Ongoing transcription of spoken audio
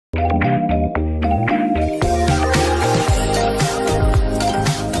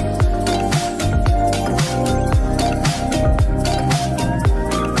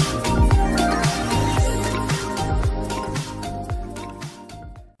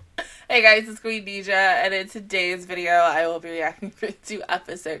Hey guys, it's Queendija, and in today's video, I will be reacting to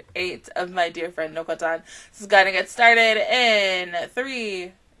episode 8 of my dear friend Nokotan. This is gonna get started in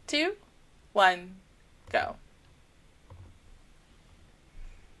 3, 2, 1, go.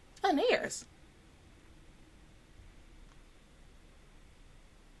 Oh, New Year's.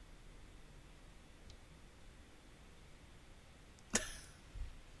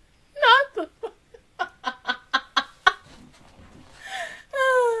 Not the...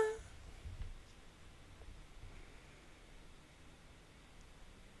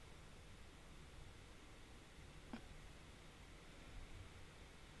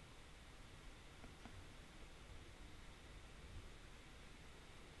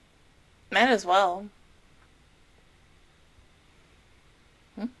 Might as well.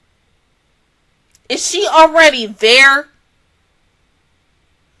 Is she already there?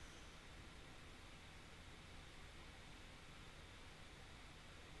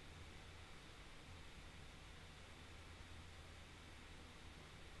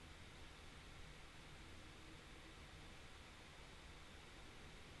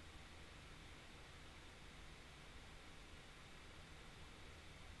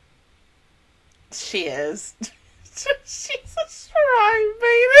 She is. She's a shrine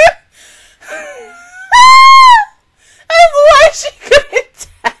maiden. I'm glad she couldn't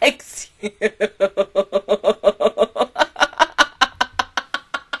text you.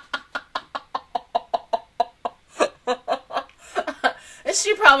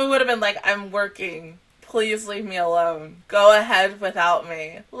 She probably would have been like, I'm working. Please leave me alone. Go ahead without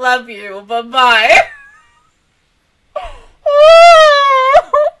me. Love you. Bye-bye.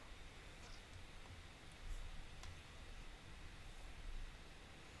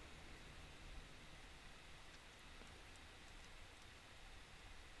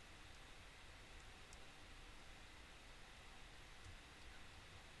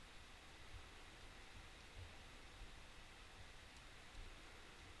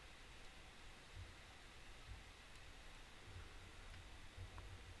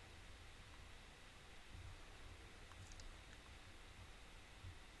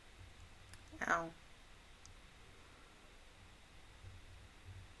 Ow.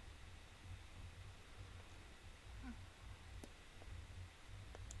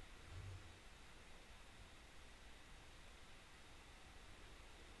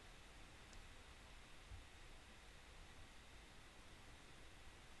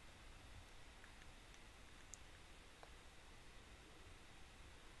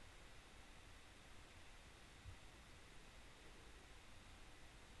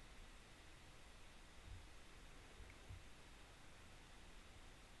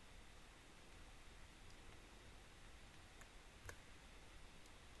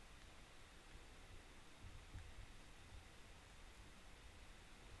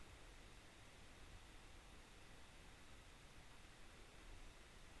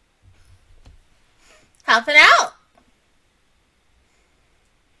 Helping out.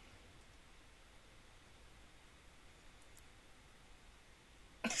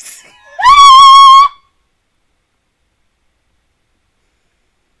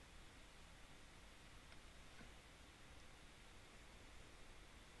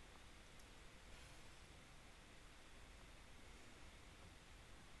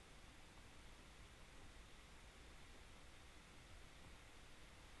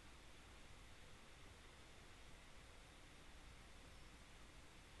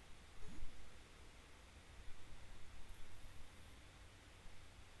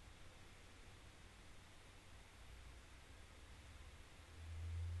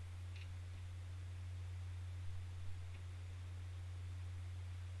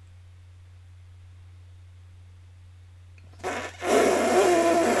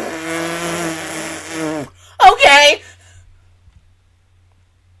 Okay.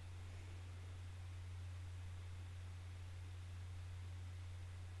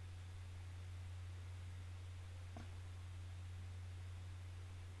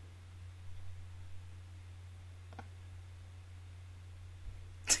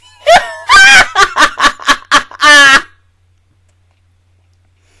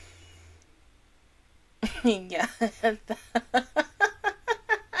 Yeah. That's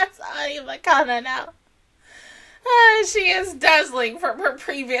not even kinda now. She is dazzling from her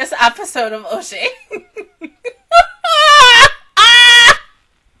previous episode of Oshie.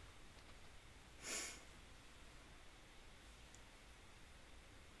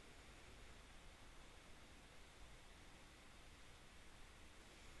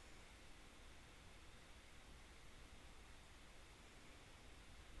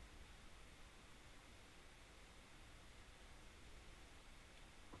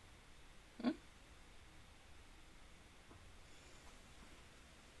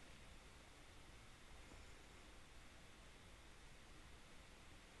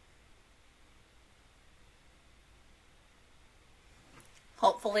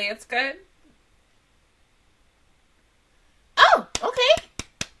 Hopefully it's good. Oh, okay.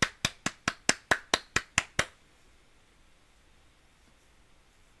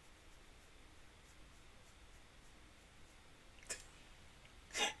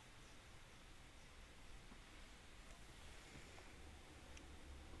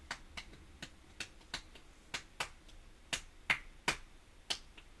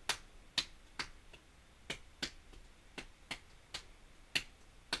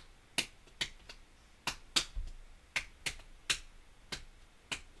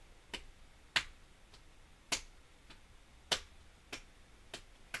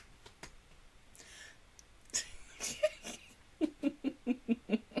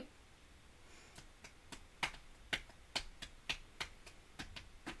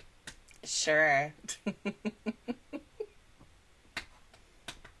 Sure.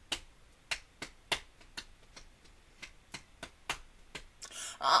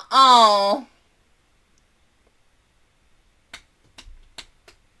 Oh.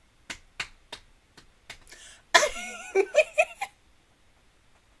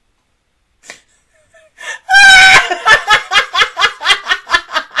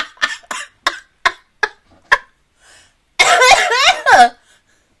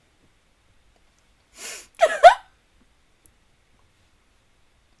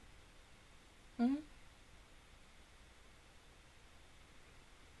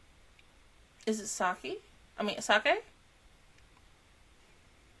 Is it sake? I mean, sake?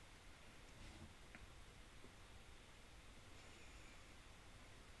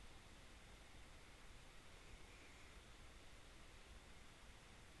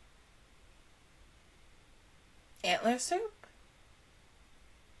 Antler soup?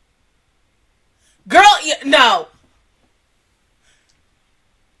 Girl, no!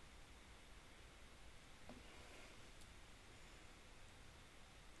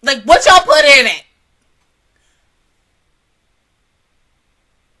 Like, what y'all put in it?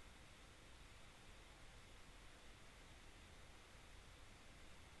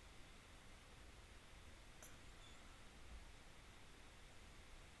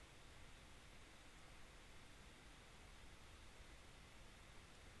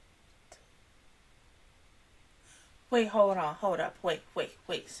 Wait, hold on, hold up. Wait.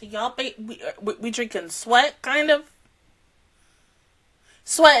 So y'all, we drinking sweat, kind of?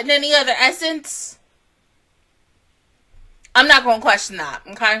 Sweat and any other essence? I'm not going to question that,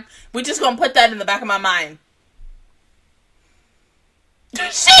 okay? We just going to put that in the back of my mind.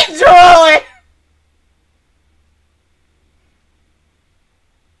 She's drooling!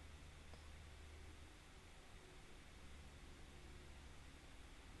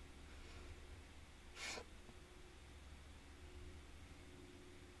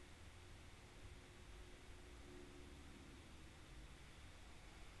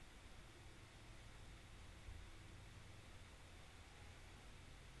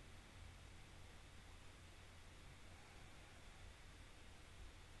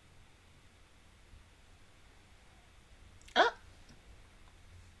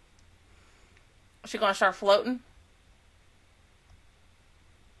 She gonna start floating?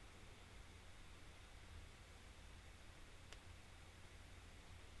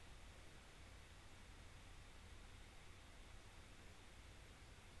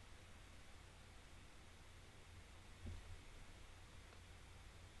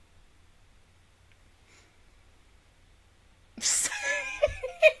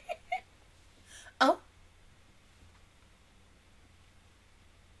 Oh.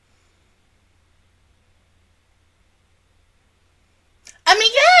 I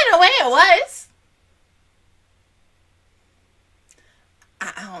mean, yeah, in a way it was.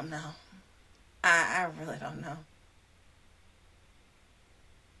 I don't know. I really don't know.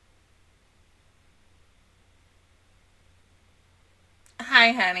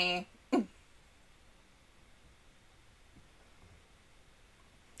 Hi, honey.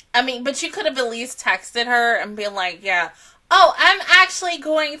 I mean, but you could have at least texted her and been like, yeah, oh, I'm actually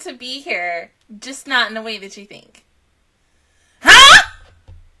going to be here. Just not in the way that you think. Huh?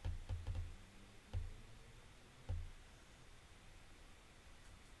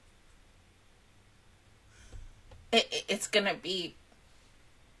 It's gonna be...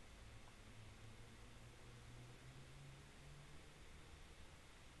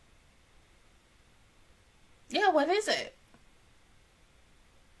 Yeah, what is it?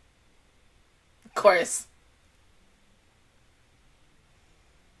 Of course.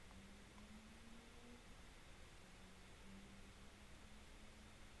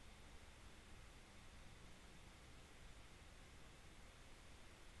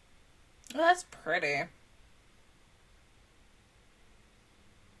 Well, that's pretty.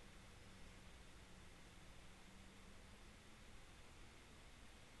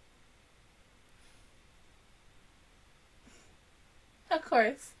 Of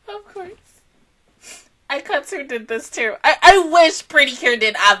course. Of course. Aikatsu did this too. I wish Pretty Cure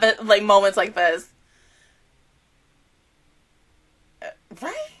did like moments like this.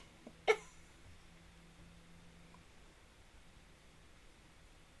 Right?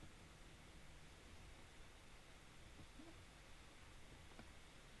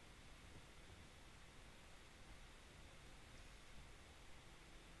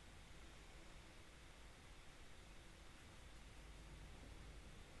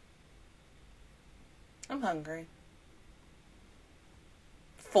 I'm hungry.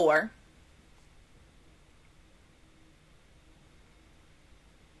 4.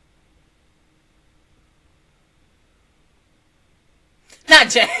 Not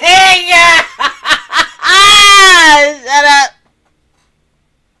Jay. Yeah. Shut up.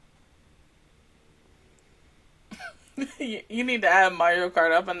 You need to add Mario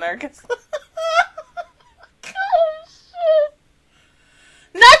Kart up in there, cause oh, shit.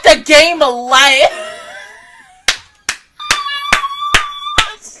 Not the game of life.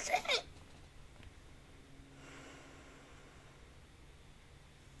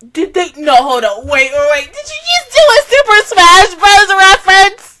 Did they? No, hold on. Wait. Did you just do a Super Smash Bros.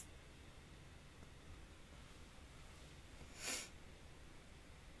 Reference?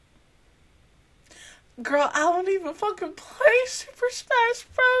 Girl, I don't even fucking play Super Smash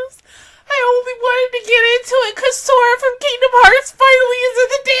Bros. I only wanted to get into it because Sora from Kingdom Hearts finally is in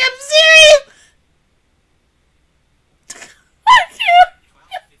the damn series! Fuck you!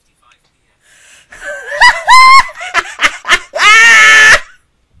 12:55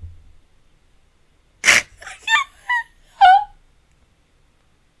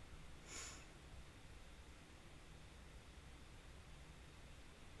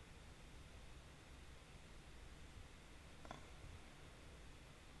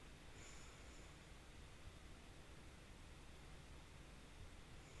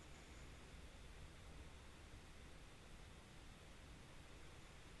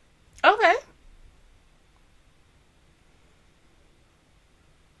 Okay.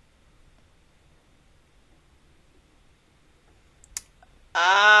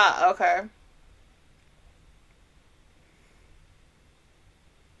 Okay.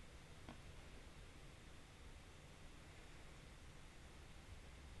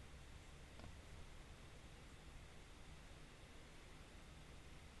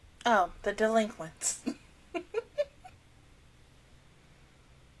 Oh, the delinquents.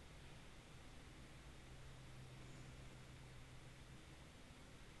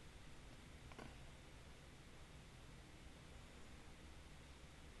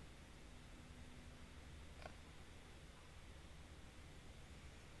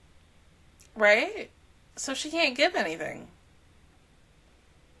 Right? So she can't give anything.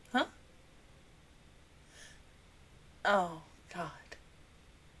 Huh? Oh, God.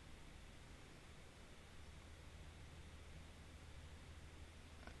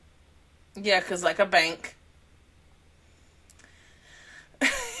 Yeah, because like a bank.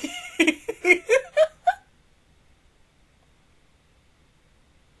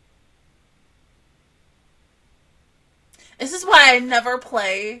 This is why I never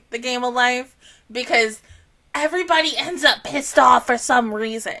play the game of life, because everybody ends up pissed off for some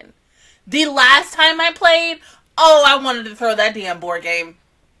reason. The last time I played, oh, I wanted to throw that damn board game.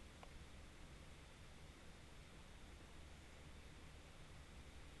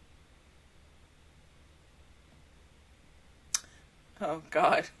 Oh,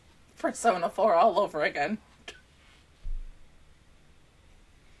 God. Persona 4 all over again.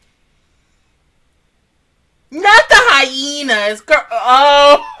 Not the hyenas, girl.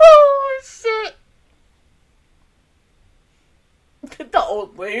 Oh, shit. The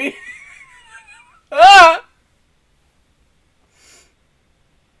old lady. Ah.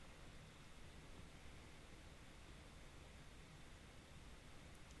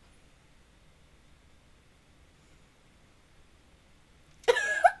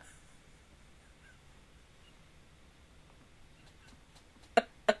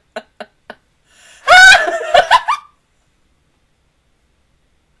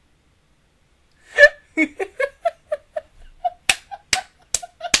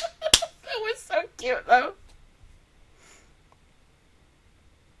 That was so cute, though.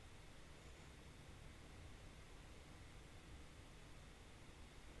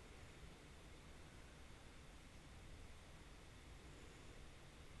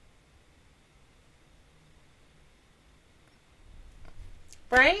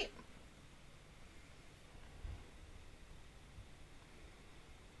 Right?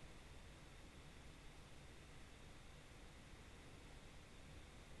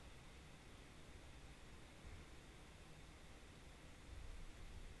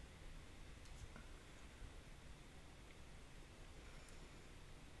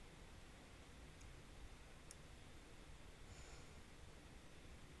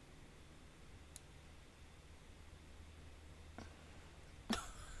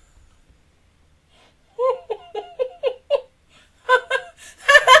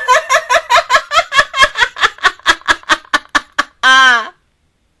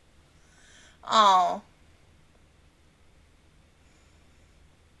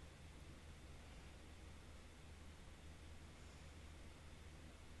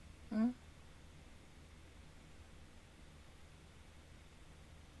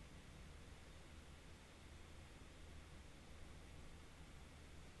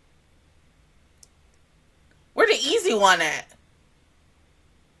 the easy one at?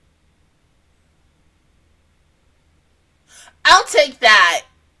 I'll take that.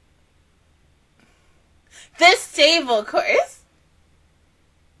 This table, of course.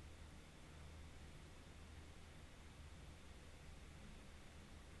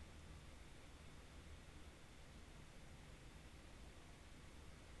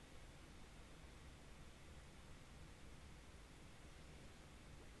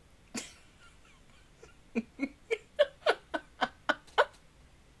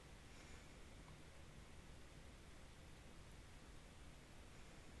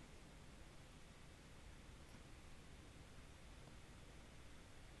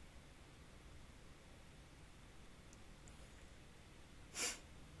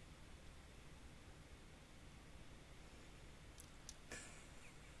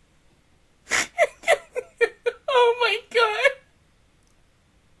 Oh my god.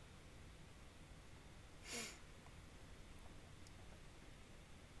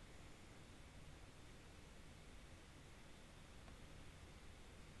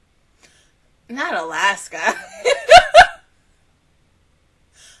 Not Alaska.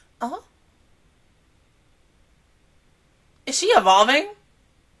 Oh. Is she evolving?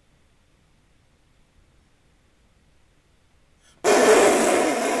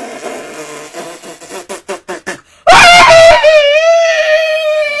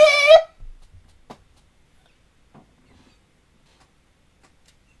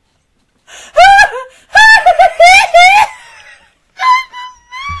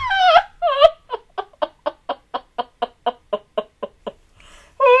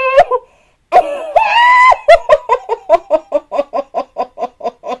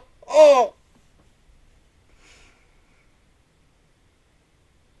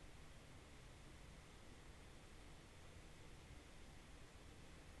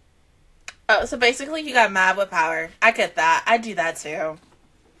 Oh, so basically you got mad with power. I get that. I do that too.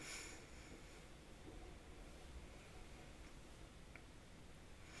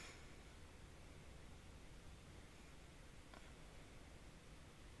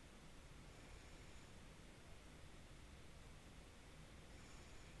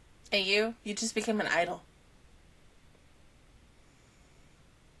 And you just became an idol.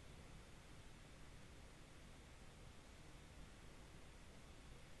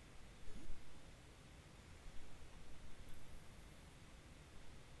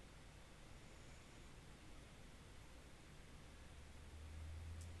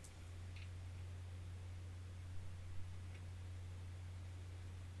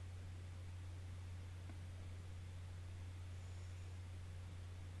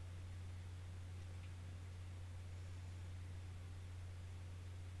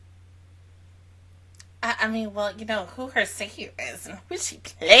 I mean, well, you know who her singer is and who she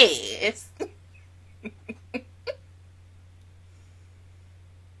plays.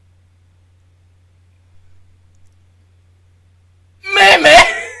 Meme!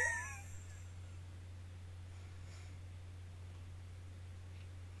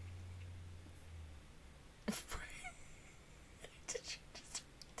 Did you just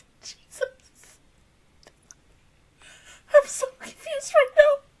Jesus? I'm so confused right now.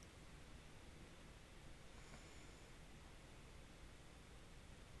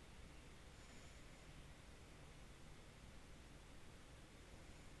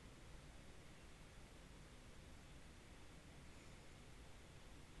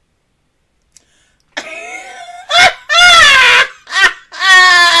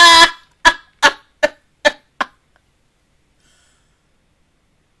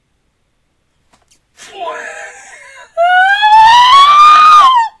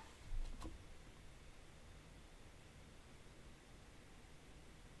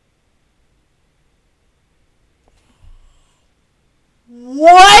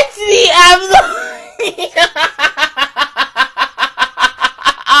 What the absolute?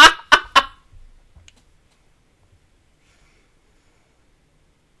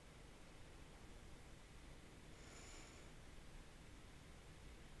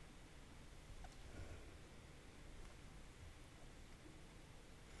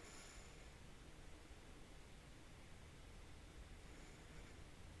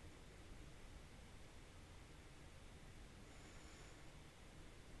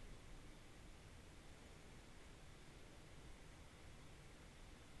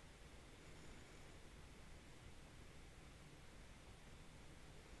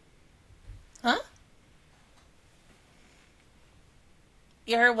 Huh?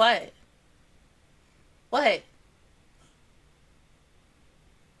 You heard what? What?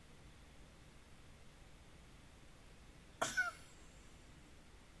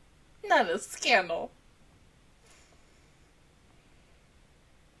 Not a scandal.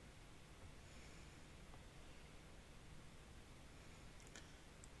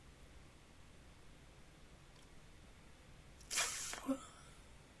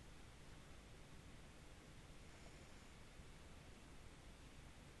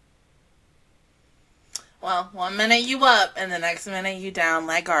 Well, 1 minute you up, and the next minute you down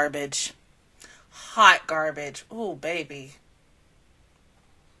like garbage. Hot garbage. Ooh, baby.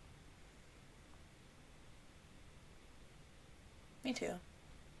 Me too.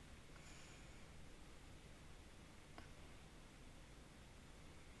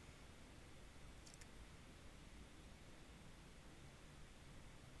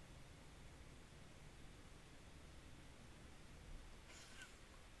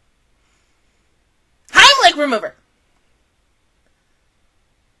 Heimlich remover.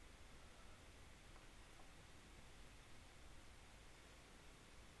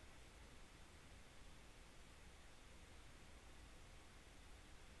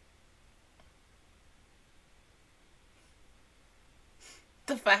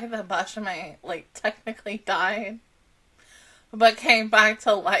 The fact that Bashame, like, technically died, but came back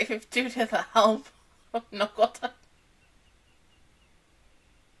to life due to the help of Nokotan.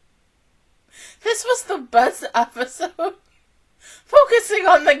 This was the best episode focusing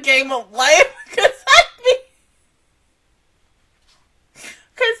on the game of life, because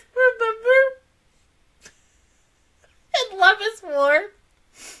remember, in Love is War,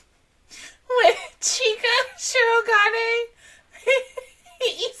 when Chika, Shirogane,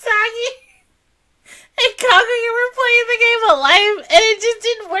 Isagi, and Kaguya were playing the game of life, and it just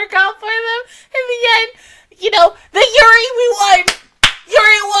didn't work out for them. In the end, you know, the Yuri, we won!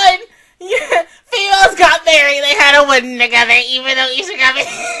 Yuri won! Yeah, females got married, they had a wedding together, even though Ishigami,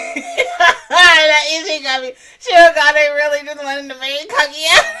 that Ishigami, Shirogane really just wanted to marry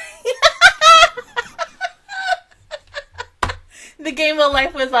Kaguya. The game of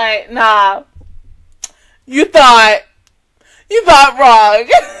life was like, nah, you thought wrong.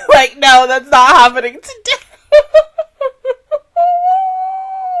 Like, no, that's not happening today.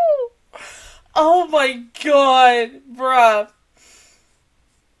 Oh my god, bruh.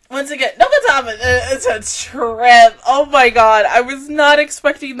 Once again, Nokotan is a trip. Oh my god, I was not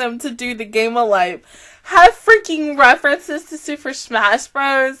expecting them to do the game of life. Have freaking references to Super Smash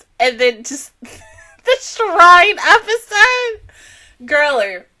Bros. And then just the Shrine episode.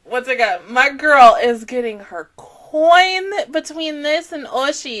 Girler, once again, my girl is getting her coin between this and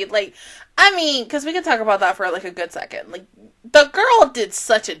Oshi. Like, I mean, because we could talk about that for like a good second. Like, the girl did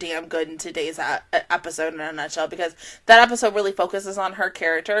such a damn good in today's episode in a nutshell, because that episode really focuses on her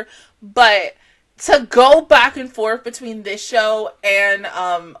character. But to go back and forth between this show and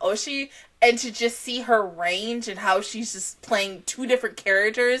Oshi, and to just see her range and how she's just playing two different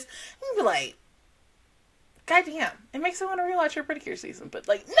characters, and be like, goddamn, it makes me want to rewatch her Pretty Cure season. But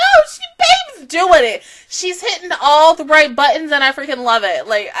like, no, babe's doing it. She's hitting all the right buttons, and I freaking love it.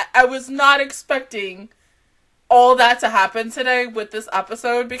 Like, I was not expecting all that to happen today with this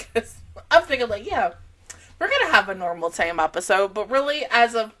episode, because I'm thinking like, yeah, we're gonna have a normal tame episode, but really,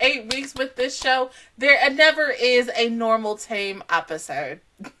 as of 8 weeks with this show, there never is a normal tame episode.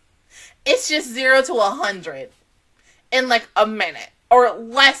 It's just 0 to 100 in like a minute, or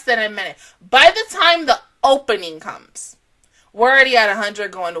less than a minute. By the time the opening comes, we're already at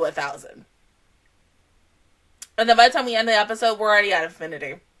 100 going to 1,000. And then by the time we end the episode, we're already at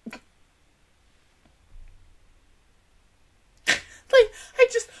infinity. Like,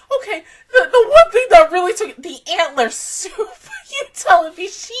 okay, the one thing that really took, the antler soup, you telling me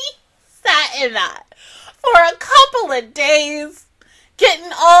she sat in that for a couple of days, getting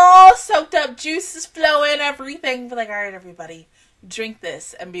all soaked up, juices flowing, everything. But like, all right, everybody, drink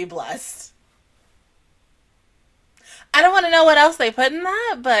this and be blessed. I don't want to know what else they put in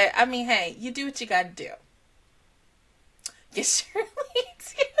that, but I mean, hey, you do what you gotta do. You surely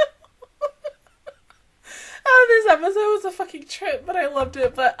do. Oh, this episode was a fucking trip, but I loved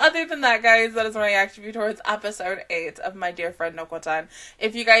it. But other than that, guys, that is my reaction review towards episode 8 of My Dear Friend Nokotan.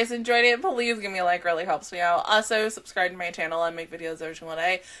 If you guys enjoyed it, please give me a like, really helps me out. Also, subscribe to my channel. I make videos every single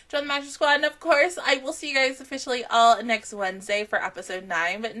day. Join the Magic Squad, and of course, I will see you guys officially all next Wednesday for episode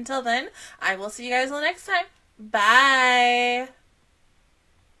 9. But until then, I will see you guys all next time. Bye!